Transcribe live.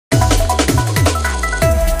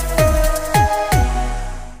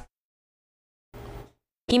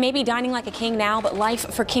He may be dining like a king now, but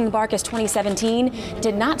life for King Barkus 2017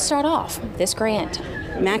 did not start off this grand.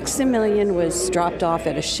 Maximilian was dropped off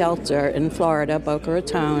at a shelter in Florida, Boca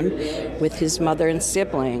Raton, with his mother and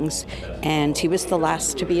siblings, and he was the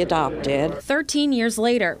last to be adopted. 13 years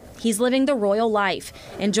later, he's living the royal life,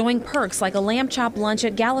 enjoying perks like a lamb chop lunch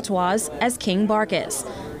at Galatoire's as King Barkus.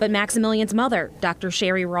 But Maximilian's mother, Dr.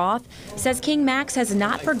 Sherry Roth, says King Max has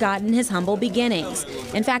not forgotten his humble beginnings.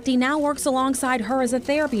 In fact, he now works alongside her as a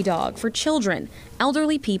therapy dog for children,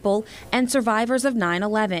 elderly people, and survivors of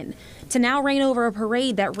 9/11. To now reign over a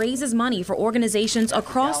parade that raises money for organizations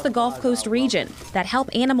across the Gulf Coast region that help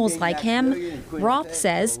animals like him, Roth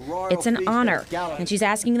says it's an honor. And she's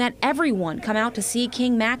asking that everyone come out to see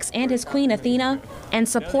King Max and his Queen Athena and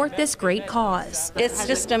support this great cause. It's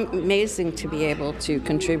just amazing to be able to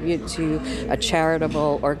contribute to a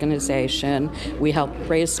charitable organization. We help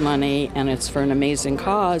raise money, and it's for an amazing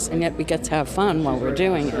cause, and yet we get to have fun while we're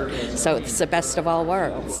doing it. So it's the best of all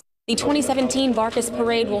worlds. The 2017 Barkus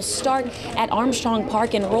Parade will start at Armstrong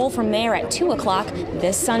Park and roll from there at 2 o'clock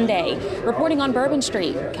this Sunday. Reporting on Bourbon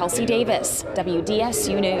Street, Kelsey Davis,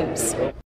 WDSU News.